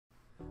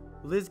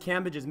Liz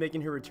Cambage is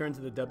making her return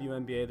to the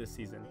WNBA this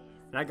season,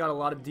 and I got a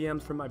lot of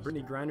DMs from my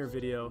Brittany Griner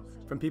video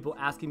from people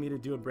asking me to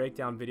do a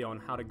breakdown video on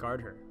how to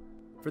guard her.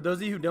 For those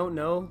of you who don't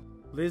know,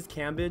 Liz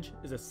Cambage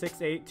is a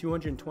 6'8",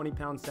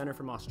 220-pound center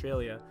from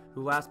Australia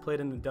who last played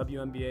in the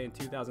WNBA in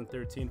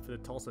 2013 for the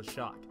Tulsa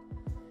Shock.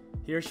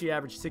 Here she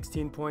averaged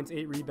 16 points,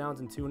 8 rebounds,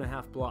 and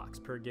 2.5 blocks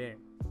per game.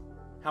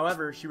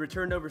 However, she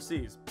returned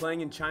overseas,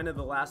 playing in China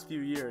the last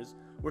few years,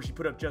 where she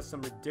put up just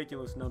some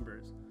ridiculous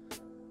numbers.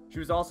 She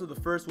was also the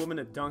first woman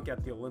to dunk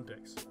at the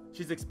Olympics.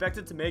 She's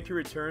expected to make her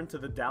return to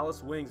the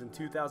Dallas Wings in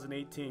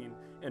 2018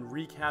 and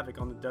wreak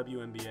havoc on the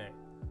WNBA.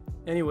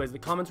 Anyways, the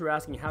comments were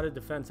asking how to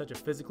defend such a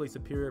physically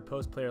superior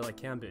post player like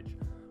Cambage.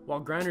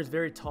 While Griner is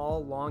very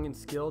tall, long, and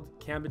skilled,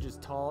 Cambage is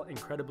tall,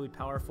 incredibly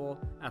powerful,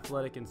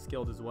 athletic, and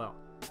skilled as well.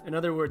 In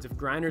other words, if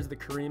Griner is the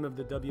Kareem of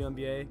the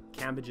WNBA,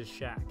 Cambage is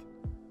Shaq.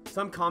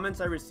 Some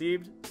comments I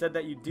received said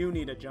that you do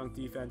need a junk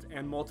defense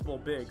and multiple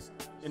bigs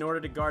in order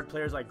to guard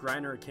players like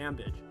Griner or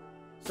Cambage.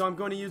 So I'm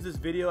going to use this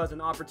video as an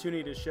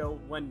opportunity to show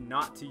when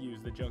not to use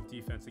the junk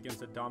defense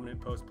against a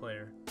dominant post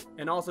player,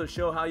 and also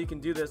show how you can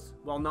do this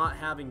while not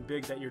having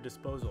bigs at your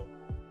disposal.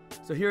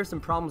 So here are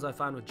some problems I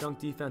find with junk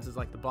defenses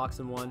like the box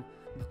and one,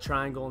 the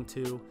triangle and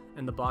two,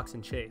 and the box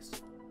and chase.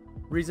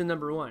 Reason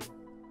number one,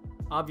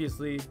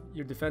 obviously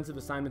your defensive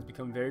assignments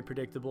become very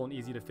predictable and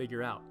easy to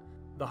figure out.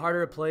 The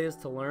harder a play is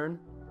to learn,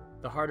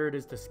 the harder it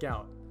is to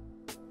scout.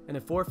 And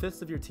if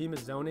 4/5 of your team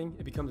is zoning,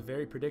 it becomes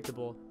very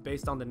predictable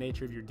based on the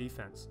nature of your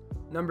defense.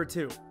 Number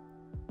two,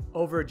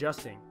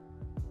 over-adjusting.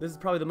 This is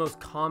probably the most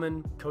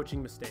common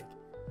coaching mistake.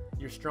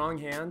 Your strong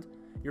hand,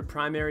 your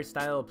primary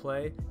style of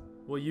play,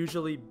 will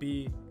usually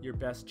be your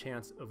best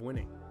chance of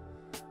winning.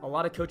 A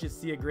lot of coaches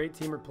see a great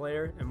team or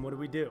player, and what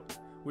do?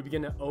 We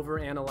begin to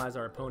overanalyze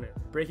our opponent,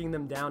 breaking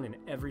them down in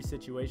every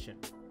situation.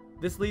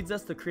 This leads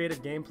us to create a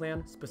game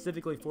plan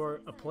specifically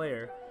for a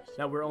player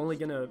that we're only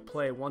going to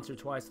play once or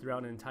twice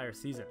throughout an entire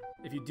season.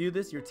 If you do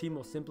this, your team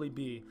will simply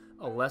be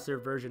a lesser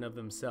version of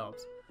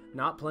themselves,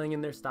 not playing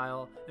in their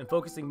style and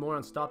focusing more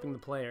on stopping the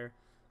player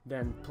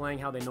than playing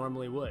how they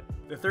normally would.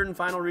 The third and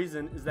final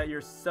reason is that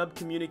you're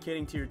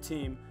sub-communicating to your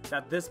team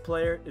that this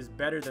player is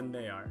better than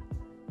they are.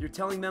 You're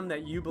telling them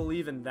that you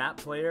believe in that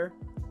player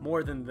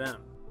more than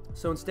them.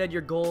 So instead,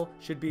 your goal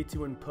should be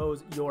to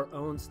impose your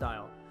own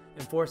style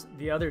and force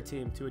the other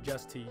team to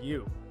adjust to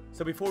you.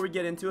 So before we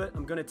get into it,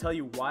 I'm going to tell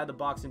you why the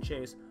box and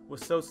chase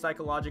was so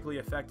psychologically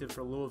effective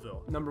for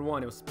Louisville. Number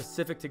one, it was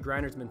specific to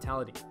Griner's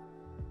mentality.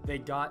 They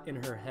got in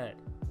her head.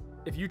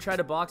 If you try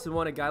to box and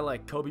one a guy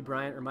like Kobe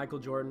Bryant or Michael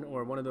Jordan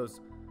or one of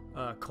those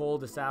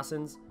cold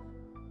assassins,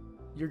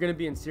 you're going to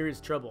be in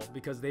serious trouble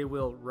because they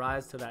will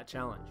rise to that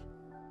challenge.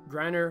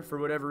 Griner, for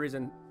whatever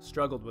reason,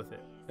 struggled with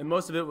it, and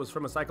most of it was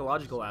from a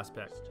psychological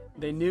aspect.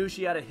 They knew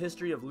she had a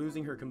history of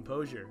losing her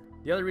composure.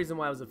 The other reason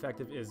why it was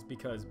effective is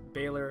because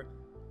Baylor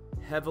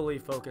heavily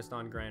focused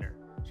on Griner.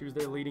 She was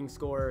their leading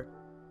scorer,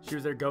 she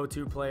was their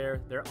go-to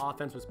player, their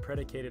offense was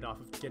predicated off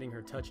of getting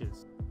her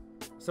touches.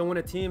 So when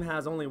a team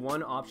has only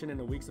one option in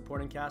a weak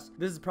supporting cast,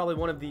 this is probably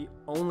one of the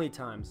only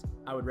times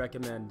I would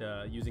recommend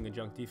using a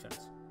junk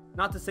defense.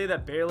 Not to say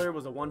that Baylor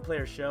was a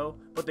one-player show,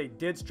 but they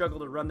did struggle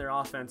to run their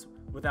offense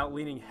without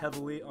leaning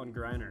heavily on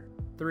Griner.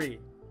 3.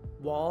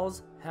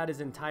 Walls had his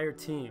entire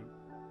team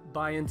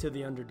buy into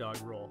the underdog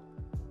role.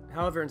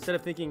 However, instead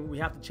of thinking we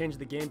have to change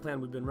the game plan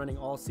we've been running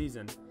all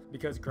season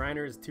because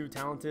Griner is too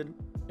talented,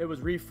 it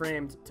was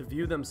reframed to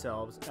view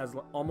themselves as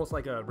almost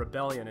like a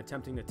rebellion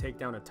attempting to take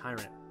down a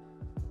tyrant.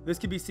 This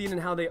could be seen in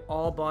how they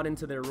all bought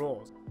into their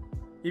roles,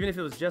 even if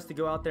it was just to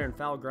go out there and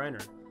foul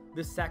Griner.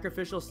 This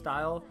sacrificial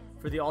style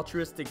for the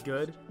altruistic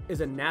good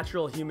is a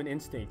natural human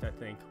instinct, I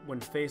think, when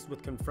faced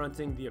with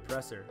confronting the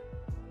oppressor.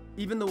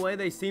 Even the way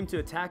they seemed to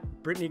attack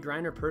Brittany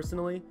Griner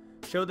personally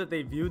showed that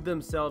they viewed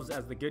themselves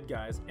as the good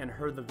guys and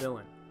her the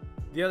villain.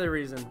 The other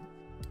reason,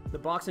 the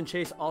box and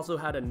chase also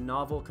had a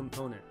novel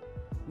component.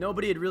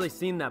 Nobody had really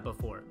seen that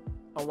before.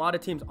 A lot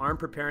of teams aren't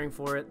preparing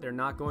for it, they're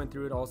not going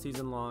through it all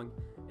season long,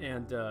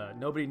 and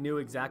nobody knew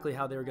exactly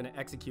how they were going to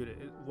execute it.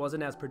 It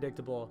wasn't as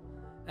predictable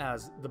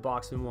as the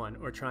box and one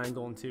or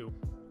triangle and two,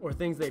 or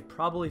things they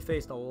probably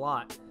faced a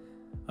lot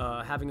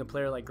having a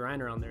player like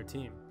Griner on their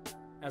team.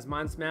 As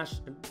Mind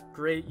Smash, a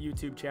great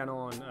YouTube channel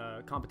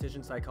on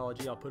competition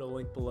psychology, I'll put a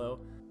link below.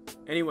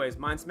 Anyways,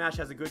 Mind Smash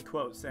has a good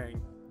quote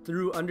saying,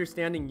 "Through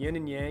understanding yin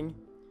and yang,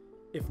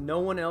 if no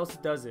one else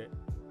does it,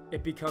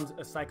 it becomes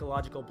a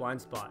psychological blind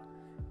spot.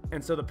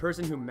 And so the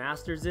person who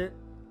masters it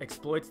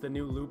exploits the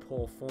new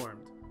loophole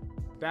formed."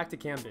 Back to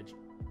Cambage.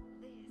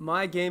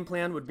 My game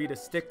plan would be to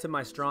stick to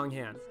my strong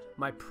hand,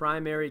 my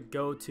primary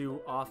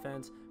go-to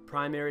offense,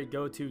 primary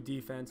go-to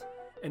defense,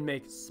 and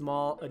make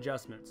small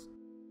adjustments.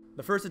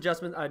 The first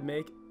adjustment I'd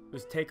make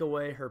was take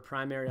away her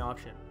primary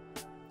option.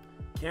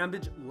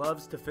 Cambage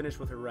loves to finish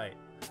with her right.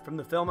 From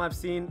the film I've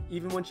seen,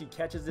 even when she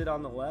catches it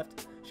on the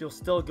left, she'll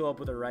still go up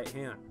with her right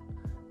hand.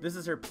 This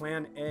is her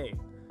plan A,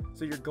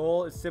 so your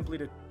goal is simply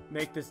to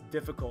make this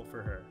difficult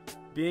for her.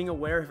 Being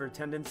aware of her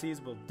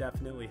tendencies will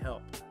definitely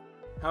help.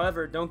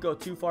 However, don't go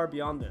too far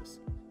beyond this.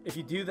 If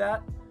you do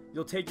that,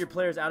 You'll take your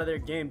players out of their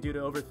game due to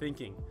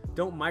overthinking.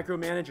 Don't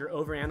micromanage or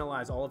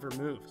overanalyze all of her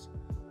moves.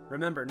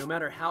 Remember, no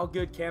matter how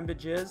good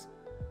Cambage is,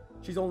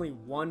 she's only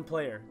one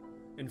player,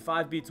 and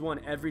 5 beats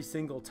 1 every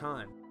single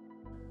time.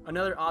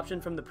 Another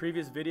option from the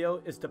previous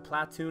video is to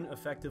platoon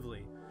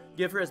effectively.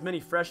 Give her as many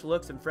fresh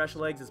looks and fresh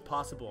legs as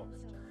possible.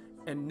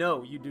 And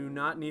no, you do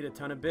not need a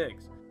ton of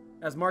bigs.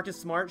 As Marcus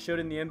Smart showed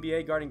in the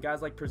NBA guarding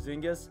guys like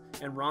Porzingis,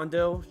 and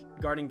Rondo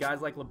guarding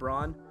guys like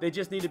LeBron, they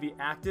just need to be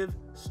active,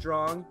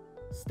 strong,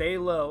 stay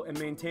low, and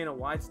maintain a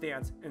wide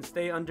stance, and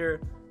stay under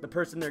the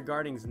person they're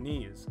guarding's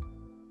knees.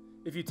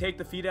 If you take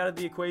the feet out of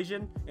the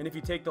equation, and if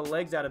you take the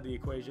legs out of the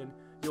equation,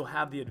 you'll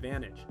have the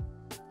advantage.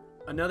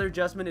 Another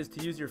adjustment is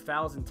to use your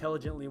fouls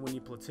intelligently when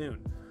you platoon.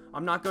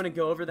 I'm not going to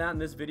go over that in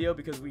this video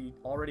because we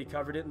already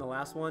covered it in the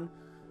last one,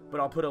 but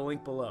I'll put a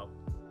link below.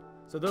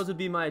 So those would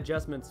be my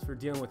adjustments for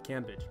dealing with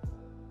Cambage.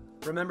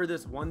 Remember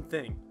this one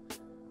thing.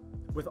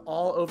 With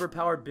all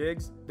overpowered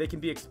bigs, they can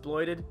be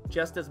exploited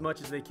just as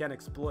much as they can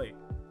exploit.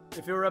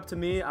 If it were up to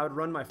me, I would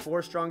run my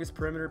 4 strongest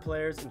perimeter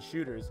players and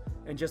shooters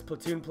and just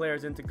platoon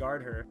players in to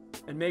guard her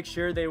and make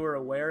sure they were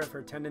aware of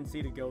her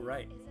tendency to go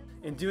right.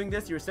 In doing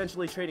this, you're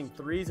essentially trading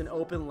threes and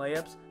open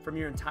layups from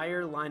your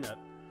entire lineup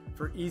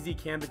for easy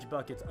Cambage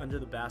buckets under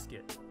the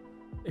basket.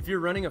 If you're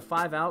running a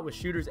 5-out with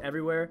shooters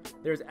everywhere,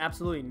 there's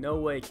absolutely no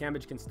way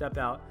Cambage can step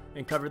out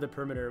and cover the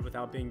perimeter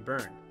without being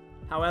burned.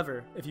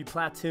 However, if you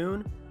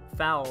platoon,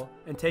 foul,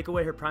 and take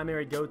away her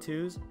primary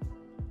go-tos,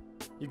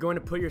 you're going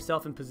to put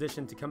yourself in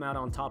position to come out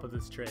on top of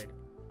this trade.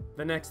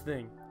 The next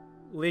thing,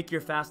 leak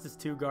your fastest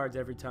 2 guards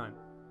every time.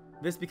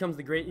 This becomes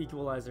the great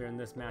equalizer in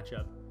this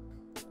matchup,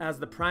 as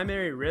the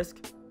primary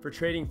risk for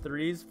trading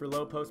threes for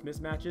low post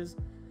mismatches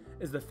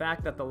is the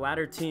fact that the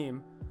latter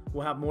team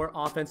will have more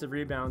offensive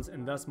rebounds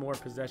and thus more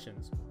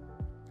possessions.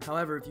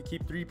 However, if you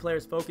keep 3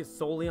 players focused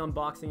solely on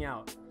boxing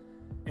out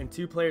and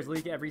 2 players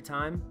leak every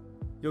time,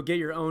 you'll get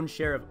your own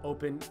share of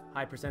open,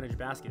 high percentage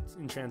baskets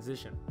in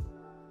transition.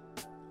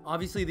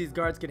 Obviously, these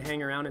guards could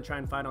hang around and try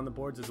and fight on the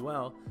boards as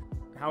well.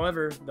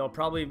 However, they'll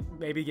probably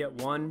maybe get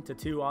 1 to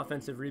 2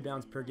 offensive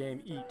rebounds per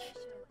game each.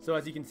 So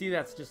as you can see,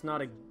 that's just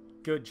not a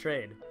good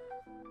trade.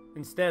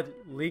 Instead,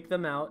 leak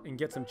them out and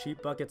get some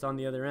cheap buckets on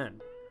the other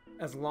end.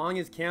 As long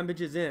as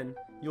Cambage is in,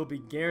 you'll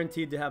be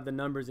guaranteed to have the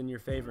numbers in your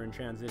favor in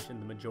transition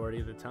the majority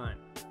of the time.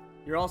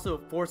 You're also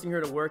forcing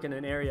her to work in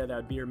an area that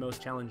would be her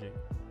most challenging,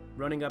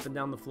 running up and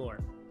down the floor.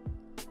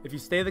 If you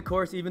stay the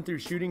course even through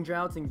shooting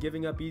droughts and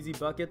giving up easy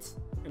buckets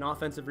and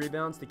offensive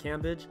rebounds to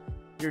Cambage,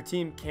 your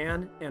team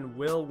can and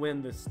will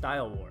win this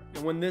style war.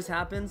 And when this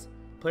happens,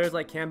 players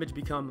like Cambage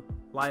become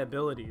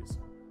liabilities.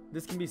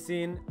 This can be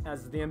seen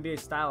as the NBA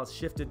style has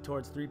shifted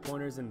towards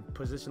 3-pointers and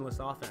positionless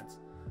offense.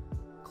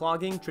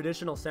 Clogging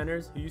traditional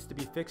centers who used to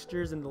be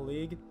fixtures in the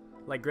league,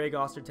 like Greg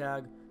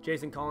Ostertag,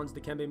 Jason Collins,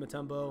 Dikembe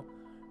Mutombo,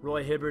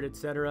 Roy Hibbert,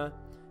 etc.,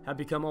 have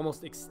become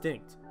almost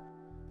extinct.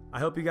 I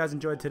hope you guys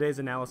enjoyed today's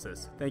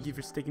analysis. Thank you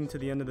for sticking to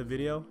the end of the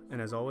video,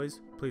 and as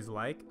always, please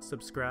like,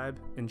 subscribe,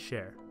 and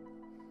share.